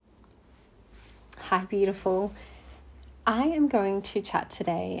Hi, beautiful. I am going to chat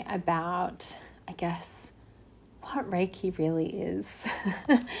today about, what Reiki really is.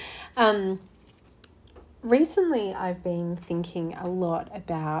 Recently, I've been thinking a lot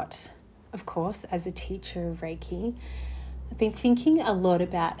about, of course, as a teacher of Reiki, I've been thinking a lot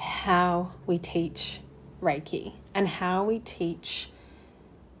about how we teach Reiki and how we teach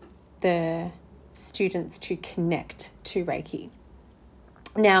the students to connect to Reiki.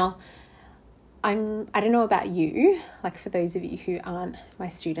 Now, I don't know about you, like for those of you who aren't my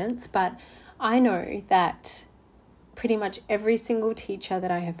students, but I know that pretty much every single teacher that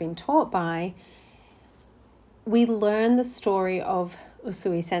I have been taught by, we learn the story of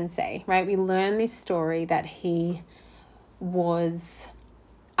Usui Sensei, right? We learn this story that he was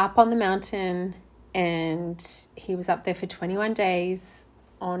up on the mountain and he was up there for 21 days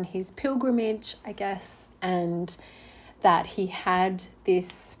on his pilgrimage, I guess, and that he had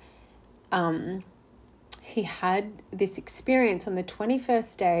this experience on the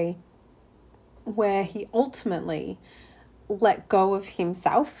 21st day where he ultimately let go of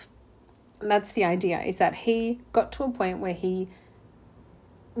himself. And that's the idea, is that he got to a point where he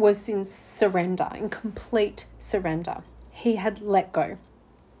was in surrender, in complete surrender. He had let go.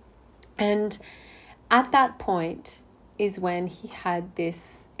 And at that point is when he had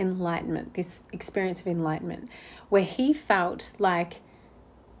this enlightenment, this experience of enlightenment, where he felt like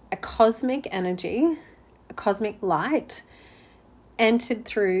a cosmic energy, a cosmic light entered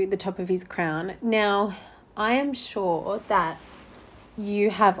through the top of his crown. Now, I am sure that you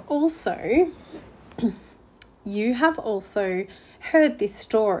have also heard this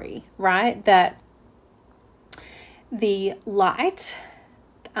story, right? That the light,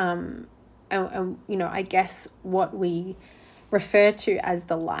 I guess what we refer to as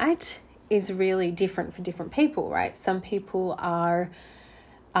the light is really different for different people, right? Some people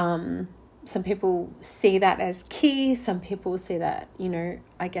see that as ki. Some people see that,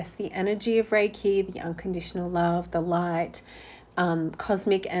 the energy of Reiki, the unconditional love, the light,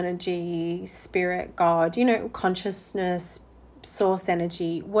 cosmic energy, spirit, God, consciousness, source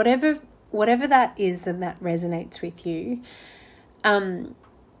energy, whatever that is and that resonates with you,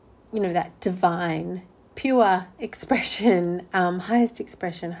 that divine, pure expression,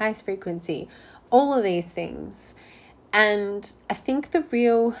 highest frequency, all of these things. And I think the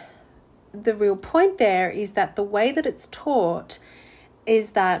real point there is that the way that it's taught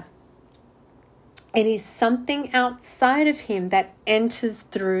is that it is something outside of him that enters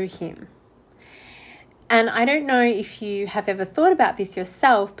through him. And I don't know if you have ever thought about this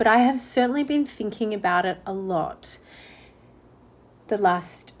yourself, but I have certainly been thinking about it a lot the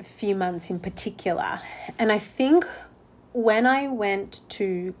last few months in particular. And I think when I went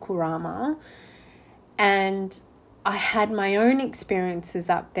to Kurama and I had my own experiences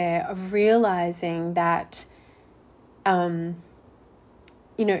up there of realizing that,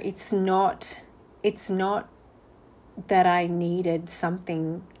 it's not that I needed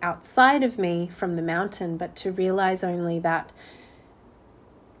something outside of me from the mountain, but to realize only that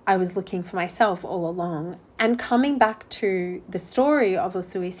I was looking for myself all along. And coming back to the story of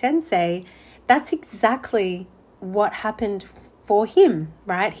Usui Sensei, that's exactly what happened for him,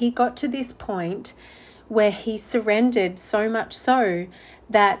 right? He got to this point where he surrendered so much so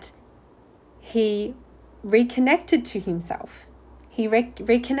that he reconnected to himself. He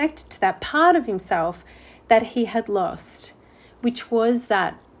reconnected to that part of himself that he had lost, which was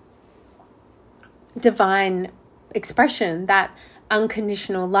that divine expression, that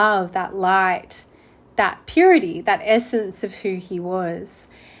unconditional love, that light, that purity, that essence of who he was.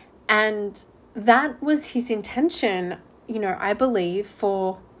 And that was his intention, I believe,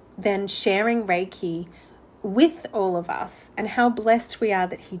 for then sharing Reiki with all of us, and how blessed we are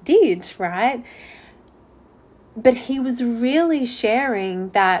that he did, right? But he was really sharing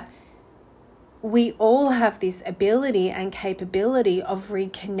that we all have this ability and capability of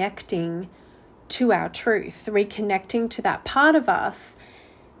reconnecting to our truth, reconnecting to that part of us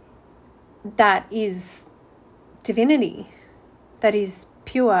that is divinity, that is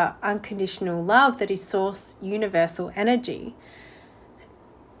pure, unconditional love, that is source, universal energy.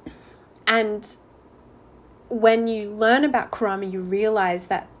 And when you learn about Kurama, you realize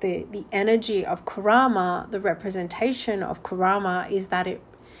that the energy of Kurama, the representation of Kurama, is that it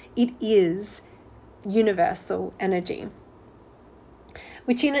is universal energy,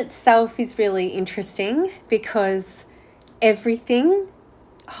 which in itself is really interesting because everything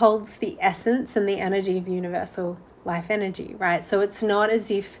holds the essence and the energy of universal life energy, right? So it's not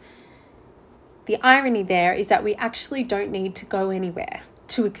as if, the irony there is that we actually don't need to go anywhere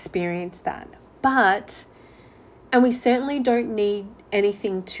to experience that. And we certainly don't need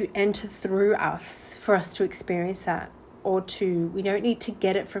anything to enter through us for us to experience that, we don't need to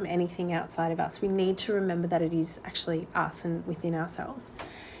get it from anything outside of us. We need to remember that it is actually us and within ourselves.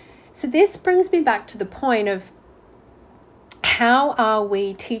 So this brings me back to the point of, how are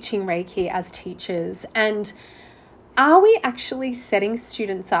we teaching Reiki as teachers? And are we actually setting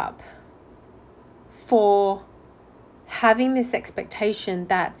students up for having this expectation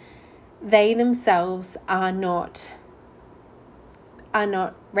that they themselves are not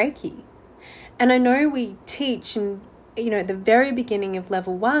Reiki? And I know we teach, and at the very beginning of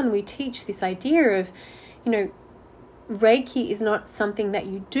level 1, we teach this idea of, Reiki is not something that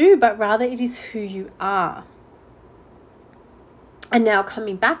you do, but rather it is who you are. And now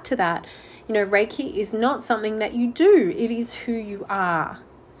coming back to that, Reiki is not something that you do. It is who you are.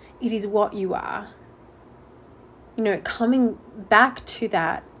 It is what you are. Coming back to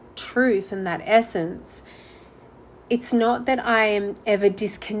that truth and that essence, it's not that I am ever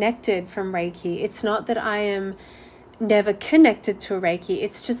disconnected from Reiki. It's not that I am never connected to a Reiki.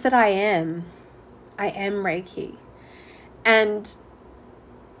 It's just that I am Reiki. And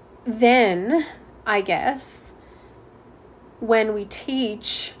then, I guess, when we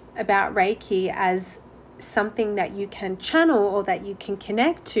teach about Reiki as something that you can channel or that you can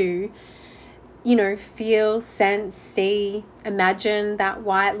connect to, feel, sense, see, imagine that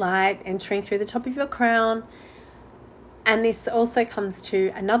white light entering through the top of your crown. And this also comes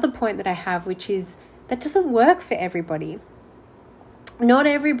to another point that I have, which is that doesn't work for everybody. Not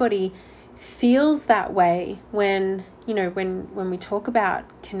everybody feels that way when we talk about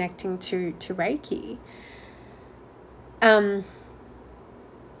connecting to Reiki. There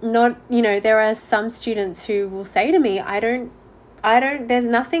are some students who will say to me, I don't, there's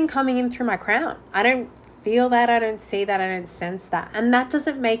nothing coming in through my crown. I don't feel that. I don't see that. I don't sense that. And that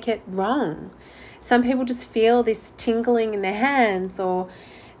doesn't make it wrong. Some people just feel this tingling in their hands, or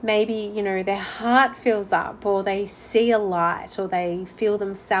maybe, their heart fills up, or they see a light, or they feel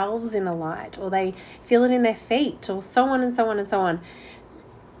themselves in a light, or they feel it in their feet, or so on and so on and so on.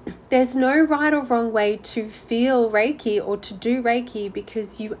 There's no right or wrong way to feel Reiki or to do Reiki,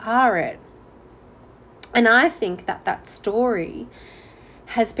 because you are it. And I think that story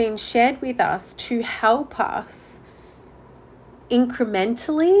has been shared with us to help us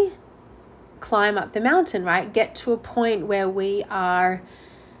incrementally climb up the mountain, right? Get to a point where we are,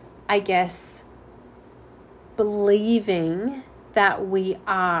 I guess, believing that we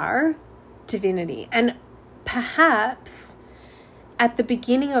are divinity. And perhaps at the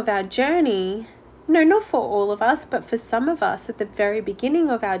beginning of our journey, not for all of us, but for some of us at the very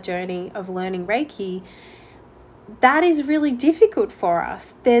beginning of our journey of learning Reiki, that is really difficult for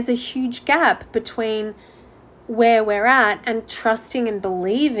us. There's a huge gap between where we're at and trusting and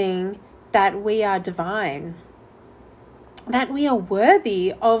believing that we are divine, that we are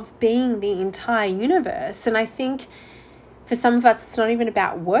worthy of being the entire universe. And I think for some of us, it's not even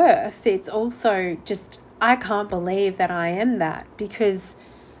about worth. It's also just, I can't believe that I am that, because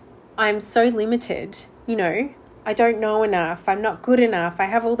I'm so limited. I don't know enough. I'm not good enough. I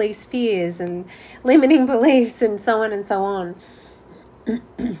have all these fears and limiting beliefs and so on and so on.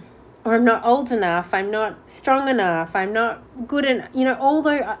 Or I'm not old enough. I'm not strong enough. I'm not good enough. All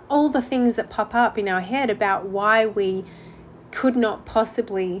the things that pop up in our head about why we could not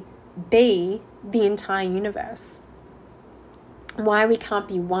possibly be the entire universe. Why we can't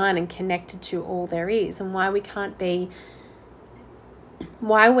be one and connected to all there is, and why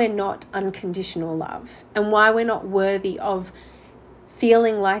we're not unconditional love, and why we're not worthy of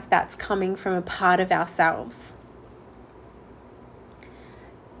feeling like that's coming from a part of ourselves.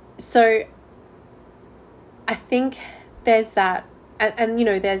 So I think there's that, and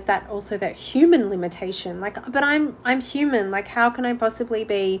there's that also, that human limitation. But I'm human. How can I possibly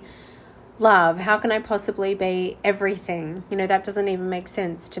be love? How can I possibly be everything? That doesn't even make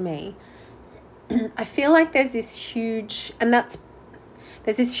sense to me. I feel like there's this huge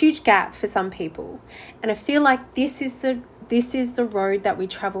gap for some people, and I feel like this is the road that we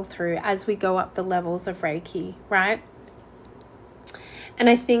travel through as we go up the levels of Reiki, right? And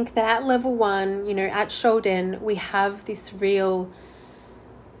I think that at level 1, at Shoden, we have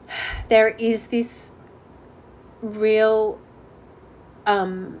there is this real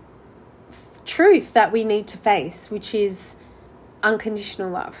truth that we need to face, which is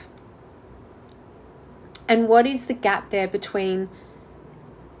unconditional love. And what is the gap there between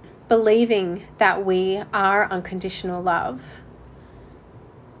believing that we are unconditional love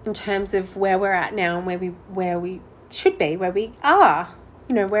in terms of where we're at now and where we should be, where we are,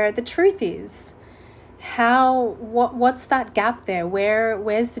 where the truth is? What's that gap there?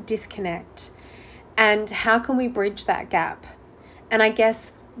 Where's the disconnect? And how can we bridge that gap? And I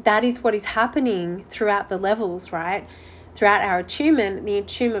guess that is what is happening throughout the levels, right? Throughout our attunement, the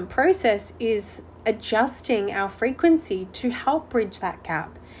attunement process is adjusting our frequency to help bridge that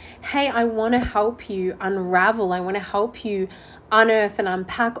gap. Hey, I want to help you unravel. I want to help you unearth and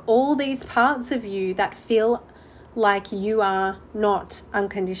unpack all these parts of you that feel like you are not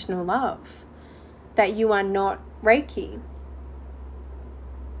unconditional love, that you are not Reiki.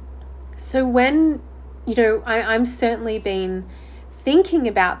 So when, I'm certainly been thinking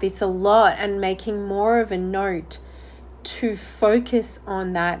about this a lot and making more of a note to focus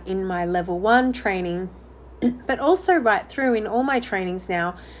on that in my level 1 training, but also right through in all my trainings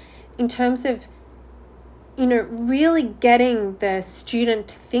now, in terms of, really getting the student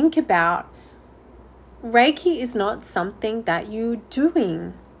to think about Reiki is not something that you're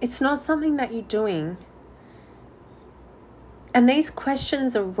doing. It's not something that you're doing. And these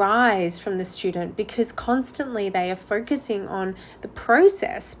questions arise from the student because constantly they are focusing on the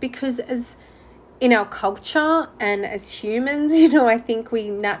process, because as in our culture and as humans, I think we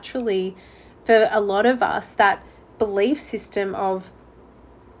naturally, for a lot of us, that belief system of,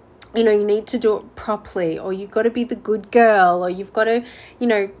 you need to do it properly, or you've got to be the good girl, or you've got to,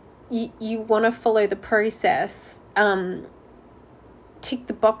 you want to follow the process, tick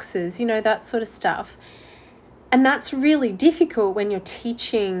the boxes, that sort of stuff. And that's really difficult when you're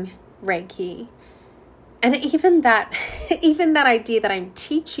teaching Reiki. And even that idea that I'm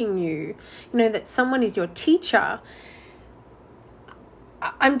teaching you, that someone is your teacher,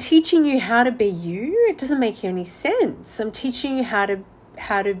 I'm teaching you how to be you. It doesn't make any sense. I'm teaching you how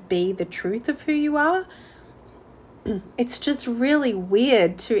to be the truth of who you are. It's just really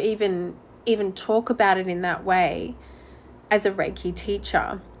weird to even talk about it in that way as a Reiki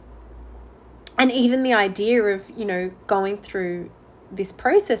teacher. And even the idea of, going through this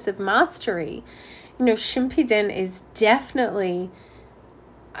process of mastery, Shimpiden is definitely,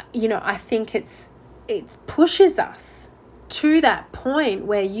 I think it pushes us to that point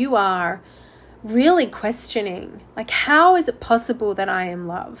where you are really questioning, like, how is it possible that I am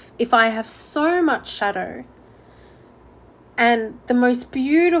love if I have so much shadow? And the most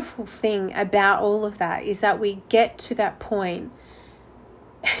beautiful thing about all of that is that we get to that point,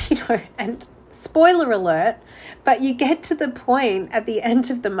 and spoiler alert, but you get to the point at the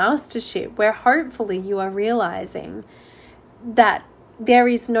end of the mastership where hopefully you are realizing that there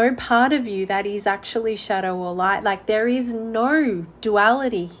is no part of you that is actually shadow or light. Like, there is no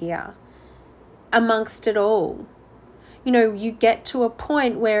duality here amongst it all. You get to a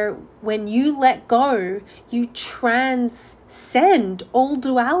point where when you let go, you transcend all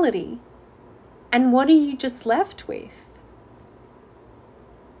duality. And what are you just left with?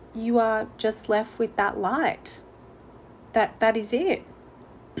 You are just left with that light. That is it.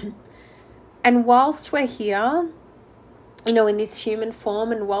 And whilst we're here, in this human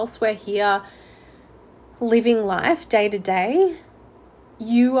form, and whilst we're here living life day to day,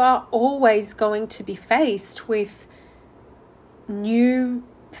 you are always going to be faced with new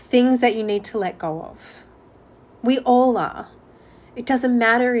things that you need to let go of. We all are. It doesn't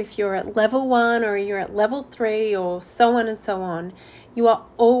matter if you're at level 1 or you're at level 3 or so on and so on. You are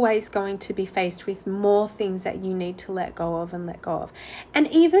always going to be faced with more things that you need to let go of and let go of. And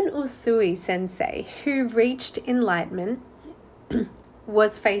even Usui Sensei, who reached enlightenment,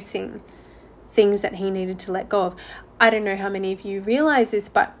 was facing things that he needed to let go of. I don't know how many of you realize this,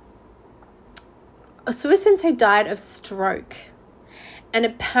 but Usui Sensei died of stroke. And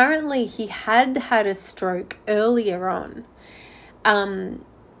apparently he had a stroke earlier on.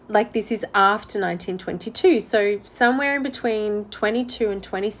 This is after 1922. So somewhere in between 22 and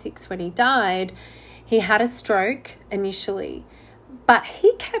 26 when he died, he had a stroke initially. But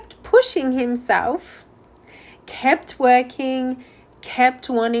he kept pushing himself, kept working, kept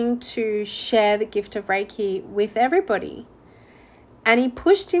wanting to share the gift of Reiki with everybody. And he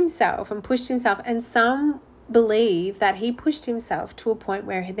pushed himself. And some believe that he pushed himself to a point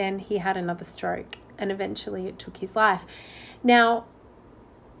where then he had another stroke and eventually it took his life. Now,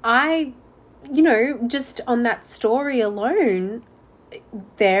 just on that story alone,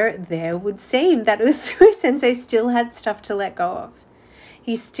 there would seem that Usui Sensei still had stuff to let go of.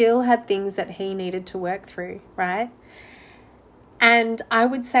 He still had things that he needed to work through, right? And I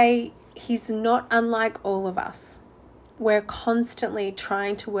would say he's not unlike all of us. We're constantly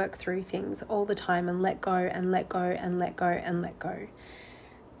trying to work through things all the time and let go and let go and let go and let go.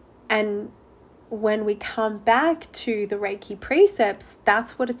 And when we come back to the Reiki precepts,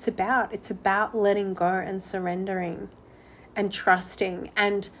 that's what it's about. It's about letting go and surrendering and trusting.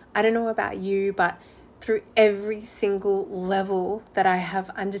 And I don't know about you, but through every single level that I have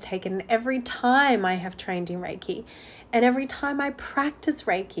undertaken, every time I have trained in Reiki, and every time I practice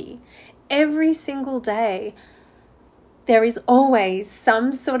Reiki, every single day, there is always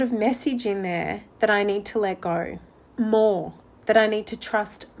some sort of message in there that I need to let go more, that I need to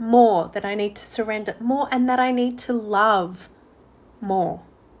trust more, that I need to surrender more, and that I need to love more.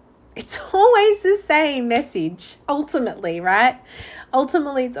 It's always the same message, ultimately, right?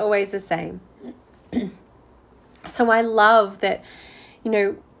 Ultimately, it's always the same. So I love that,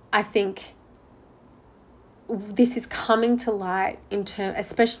 I think this is coming to light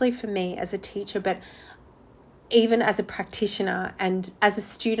especially for me as a teacher, but even as a practitioner and as a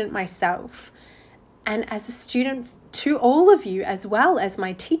student myself, and as a student to all of you as well as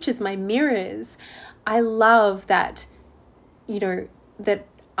my teachers, my mirrors. I love that, that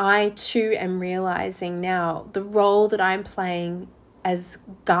I too am realizing now the role that I'm playing as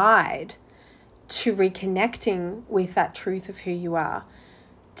guide to reconnecting with that truth of who you are,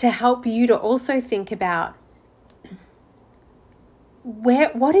 to help you to also think about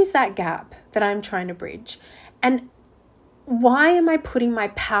what is that gap that I'm trying to bridge, and why am I putting my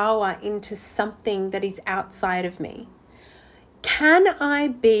power into something that is outside of me? Can I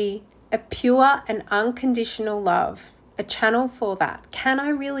be a pure and unconditional love, a channel for that? Can I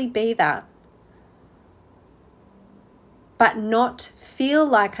really be that? But not feel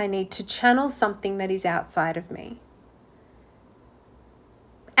like I need to channel something that is outside of me.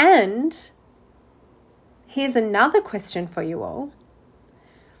 And here's another question for you all.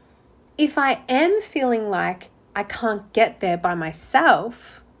 If I am feeling like I can't get there by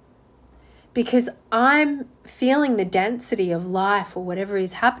myself because I'm feeling the density of life or whatever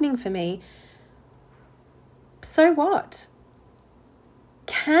is happening for me, so what?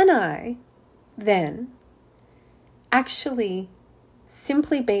 Can I then actually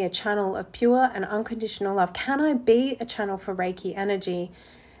simply be a channel of pure and unconditional love? Can I be a channel for Reiki energy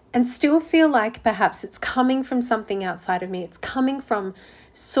and still feel like perhaps it's coming from something outside of me? It's coming from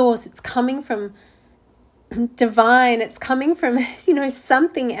source. It's coming from divine. It's coming from,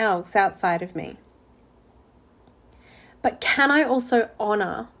 something else outside of me. But can I also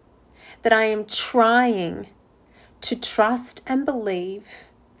honor that I am trying to trust and believe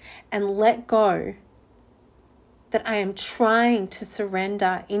and let go, that I am trying to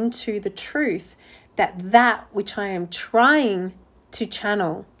surrender into the truth that which I am trying to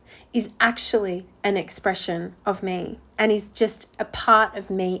channel is actually an expression of me and is just a part of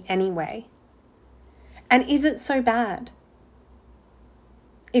me anyway? And is it so bad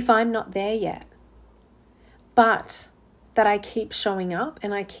if I'm not there yet? But that I keep showing up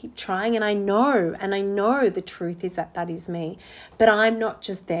and I keep trying, and I know the truth is that is me, but I'm not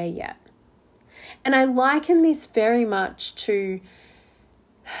just there yet. And I liken this very much to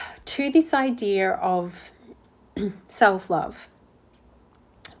this idea of self-love,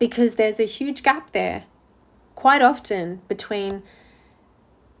 because there's a huge gap there quite often between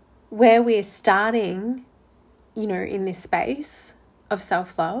where we're starting, in this space of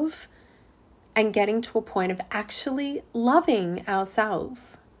self-love and getting to a point of actually loving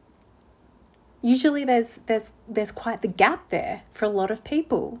ourselves. Usually there's quite the gap there for a lot of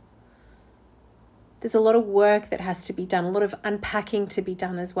people. There's a lot of work that has to be done, a lot of unpacking to be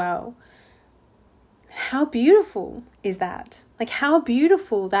done as well. How beautiful is that? Like, how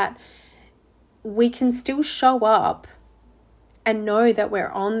beautiful that we can still show up and know that we're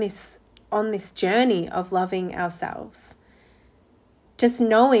on this journey of loving ourselves. Just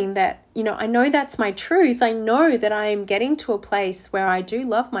knowing that, I know that's my truth. I know that I am getting to a place where I do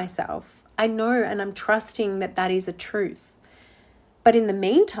love myself. I know, and I'm trusting that is a truth. But in the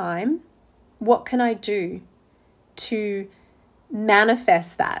meantime, what can I do to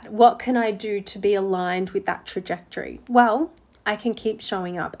manifest that? What can I do to be aligned with that trajectory? Well, I can keep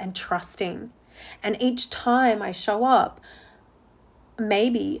showing up and trusting. And each time I show up,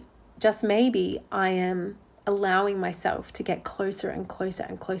 maybe, just maybe, I am allowing myself to get closer and closer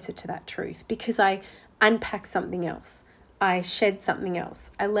and closer to that truth, because I unpack something else. I shed something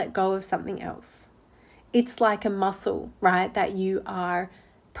else. I let go of something else. It's like a muscle, right? That you are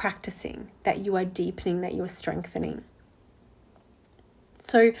practicing, that you are deepening, that you are strengthening.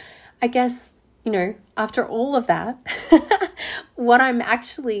 So I guess, after all of that, what I'm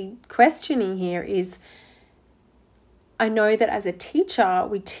actually questioning here is, I know that as a teacher,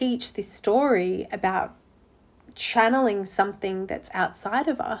 we teach this story about channeling something that's outside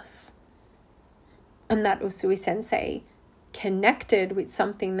of us, and that Usui Sensei connected with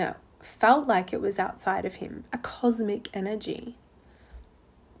something that felt like it was outside of him, a cosmic energy.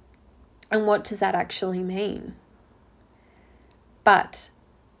 And what does that actually mean? But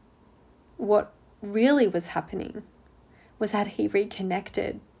what really was happening was that he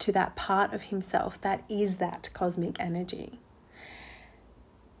reconnected to that part of himself that is that cosmic energy.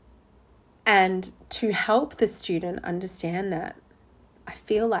 And to help the student understand that, I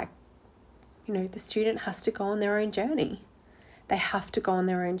feel like, the student has to go on their own journey. They have to go on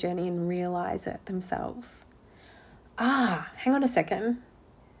their own journey and realize it themselves. Hang on a second.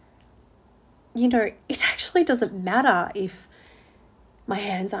 It actually doesn't matter if my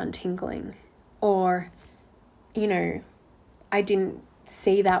hands aren't tingling or, I didn't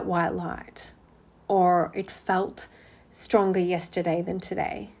see that white light or it felt stronger yesterday than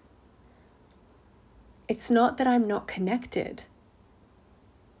today. It's not that I'm not connected.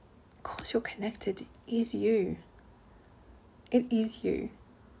 Of course you're connected. It is you. It is you.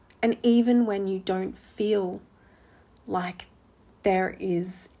 And even when you don't feel like there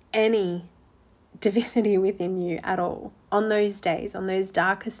is any divinity within you at all, on those days, on those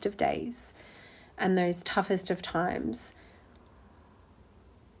darkest of days and those toughest of times,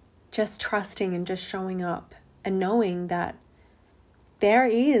 just trusting and just showing up and knowing that there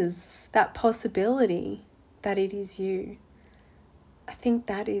is that possibility that it is you. I think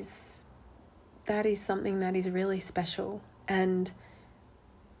that is something that is really special. And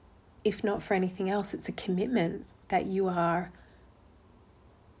if not for anything else, it's a commitment that you are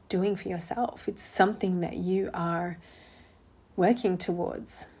doing for yourself. It's something that you are working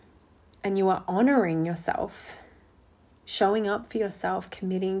towards. And you are honoring yourself, showing up for yourself,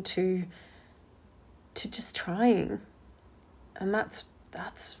 committing to just trying. And that's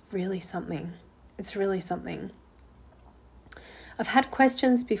really something. It's really something. I've had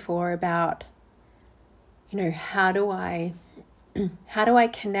questions before about, how do I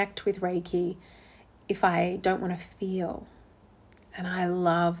connect with Reiki if I don't want to feel? And I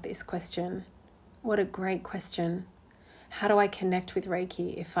love this question. What a great question. How do I connect with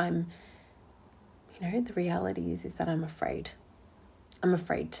Reiki if I'm, the reality is that I'm afraid. I'm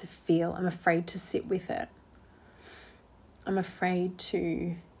afraid to feel. I'm afraid to sit with it. I'm afraid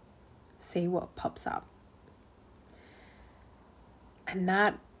to see what pops up. And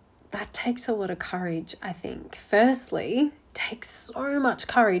that takes a lot of courage, I think. Firstly, it takes so much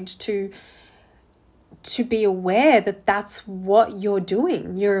courage to be aware that that's what you're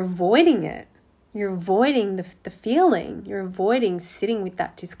doing. You're avoiding it. You're avoiding the feeling. You're avoiding sitting with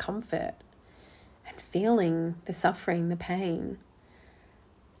that discomfort and feeling the suffering, the pain.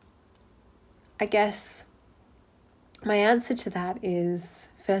 I guess my answer to that is,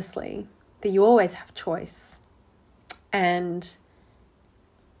 firstly, that you always have choice. And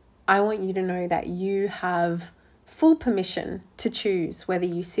I want you to know that you have full permission to choose whether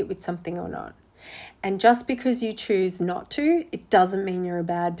you sit with something or not. And just because you choose not to, it doesn't mean you're a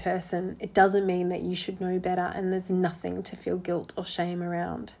bad person. It doesn't mean that you should know better, and there's nothing to feel guilt or shame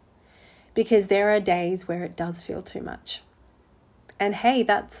around. Because there are days where it does feel too much. And hey,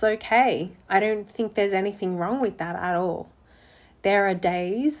 that's okay. I don't think there's anything wrong with that at all. There are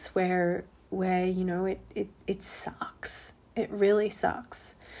days where it sucks. It really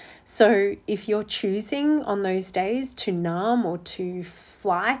sucks. So if you're choosing on those days to numb or to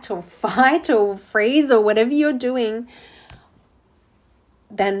flight or fight or freeze or whatever you're doing,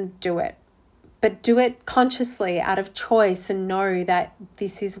 then do it. But do it consciously, out of choice, and know that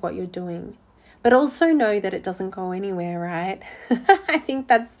this is what you're doing. But also know that it doesn't go anywhere, right? I think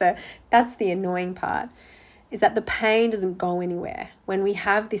that's the annoying part, is that the pain doesn't go anywhere. When we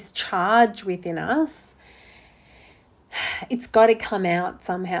have this charge within us, it's got to come out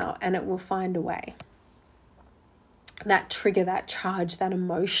somehow, and it will find a way. That trigger, that charge, that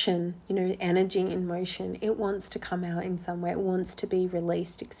emotion, energy in motion, it wants to come out in some way. It wants to be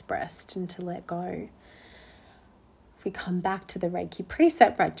released, expressed, and to let go. If we come back to the Reiki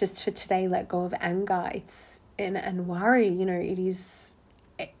precept, right, just for today, let go of anger, and worry, it is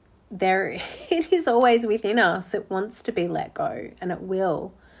there. It is always within us. It wants to be let go, and it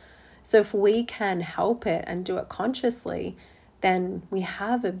will. So if we can help it and do it consciously, then we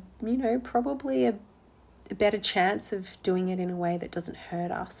have probably a better chance of doing it in a way that doesn't hurt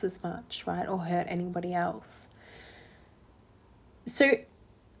us as much, right? Or hurt anybody else. So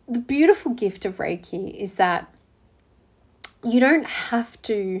the beautiful gift of Reiki is that you don't have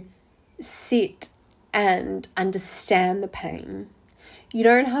to sit and understand the pain. You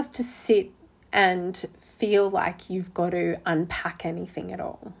don't have to sit and feel like you've got to unpack anything at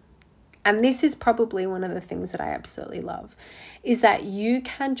all. And this is probably one of the things that I absolutely love, is that you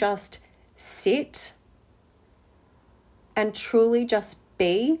can just sit and truly just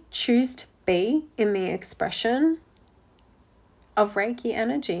choose to be in the expression of Reiki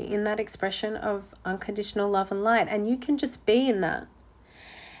energy, in that expression of unconditional love and light. And you can just be in that.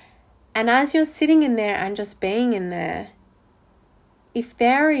 And as you're sitting in there and just being in there, if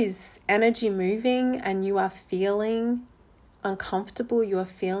there is energy moving and you are feeling uncomfortable, you are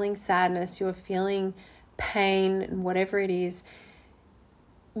feeling sadness, you are feeling pain, and whatever it is,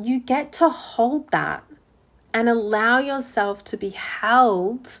 you get to hold that and allow yourself to be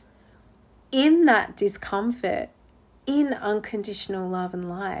held in that discomfort, in unconditional love and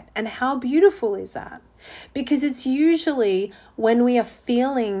light. And how beautiful is that? Because it's usually when we are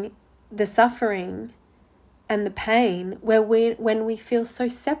feeling the suffering and the pain when we feel so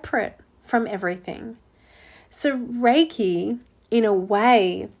separate from everything. So Reiki, in a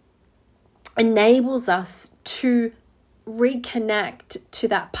way, enables us to reconnect to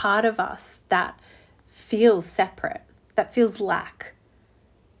that part of us that feels separate, that feels lack,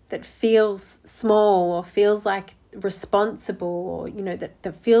 that feels small or feels like responsible, or,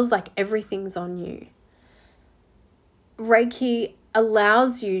 that feels like everything's on you. Reiki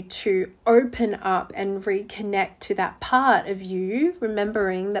allows you to open up and reconnect to that part of you,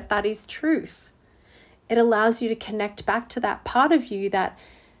 remembering that that is truth. It allows you to connect back to that part of you that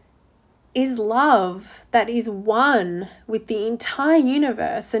is love, that is one with the entire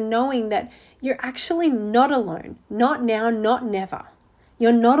universe, and knowing that you're actually not alone, not now, not never.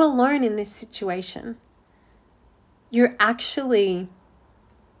 You're not alone in this situation. You're actually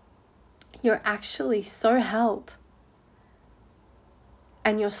so held.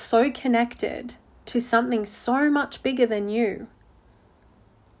 And you're so connected to something so much bigger than you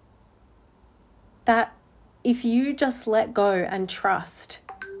that if you just let go and trust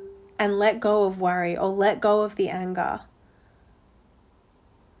and let go of worry or let go of the anger,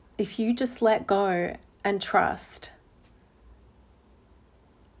 if you just let go and trust,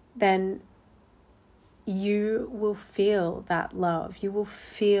 then you will feel that love. You will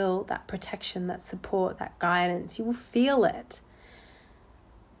feel that protection, that support, that guidance. You will feel it.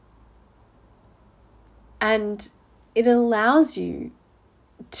 And it allows you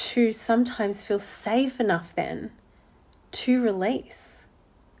to sometimes feel safe enough then to release,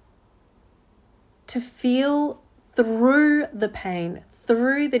 to feel through the pain,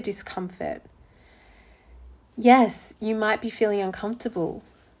 through the discomfort. Yes, you might be feeling uncomfortable,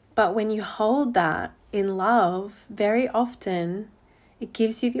 but when you hold that in love, very often it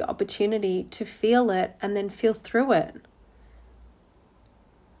gives you the opportunity to feel it and then feel through it.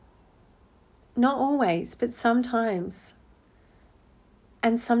 Not always, but sometimes.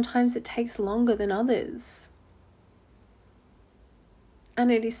 And sometimes it takes longer than others. And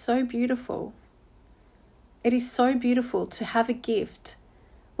it is so beautiful. It is so beautiful to have a gift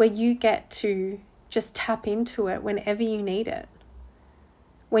where you get to just tap into it whenever you need it.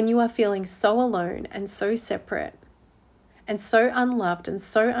 When you are feeling so alone and so separate and so unloved and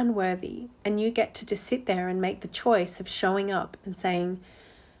so unworthy, and you get to just sit there and make the choice of showing up and saying,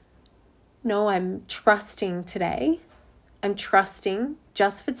 no, I'm trusting today. I'm trusting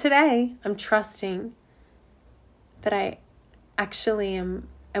just for today. I'm trusting that I actually am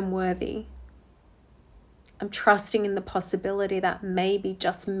worthy. I'm trusting in the possibility that maybe,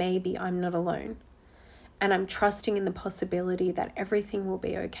 just maybe, I'm not alone. And I'm trusting in the possibility that everything will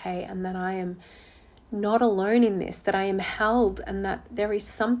be okay and that I am not alone in this, that I am held and that there is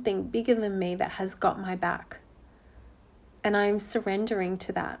something bigger than me that has got my back. And I am surrendering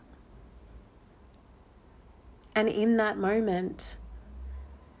to that. And in that moment,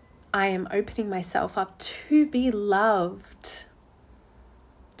 I am opening myself up to be loved,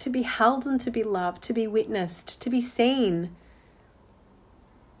 to be held and to be loved, to be witnessed, to be seen.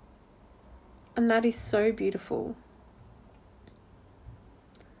 And that is so beautiful.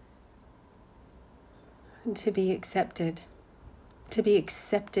 And to be accepted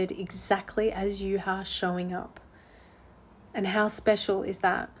exactly as you are showing up. And how special is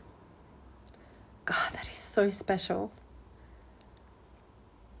that? God, that is so special.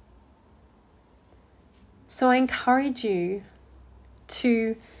 So I encourage you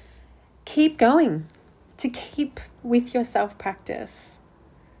to keep going, to keep with your self-practice.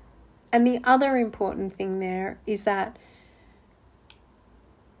 And the other important thing there is that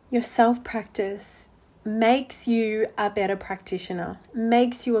your self-practice makes you a better practitioner,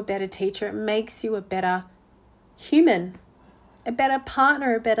 makes you a better teacher, it makes you a better human, a better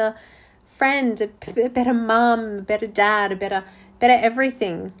partner, a better friend, a better mom, a better dad, a better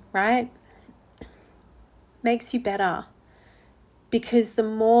everything, right? Makes you better. Because the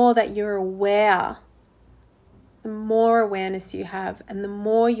more that you're aware, the more awareness you have, and the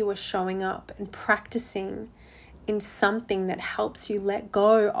more you are showing up and practicing in something that helps you let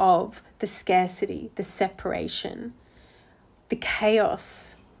go of the scarcity, the separation, the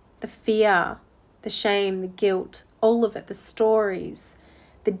chaos, the fear, the shame, the guilt, all of it, the stories,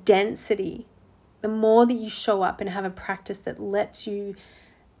 the density, the more that you show up and have a practice that lets you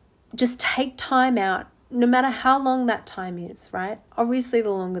just take time out, no matter how long that time is, right? Obviously, the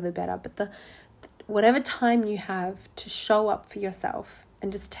longer the better, but whatever time you have to show up for yourself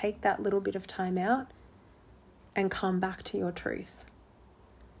and just take that little bit of time out and come back to your truth.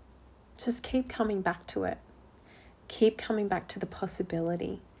 Just keep coming back to it. Keep coming back to the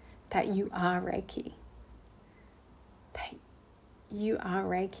possibility that you are Reiki. That you are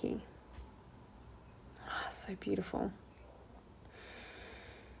Reiki. Oh, so beautiful.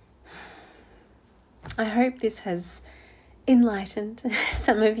 I hope this has enlightened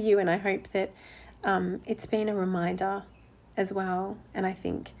some of you, and I hope that it's been a reminder as well. And I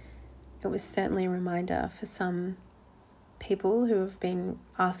think it was certainly a reminder for some people who have been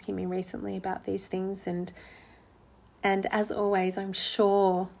asking me recently about these things. And as always, I'm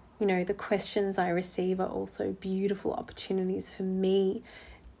sure, the questions I receive are also beautiful opportunities for me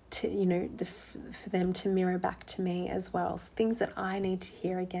to, for them to mirror back to me as well. So things that I need to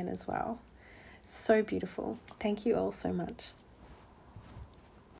hear again as well. So beautiful. Thank you all so much.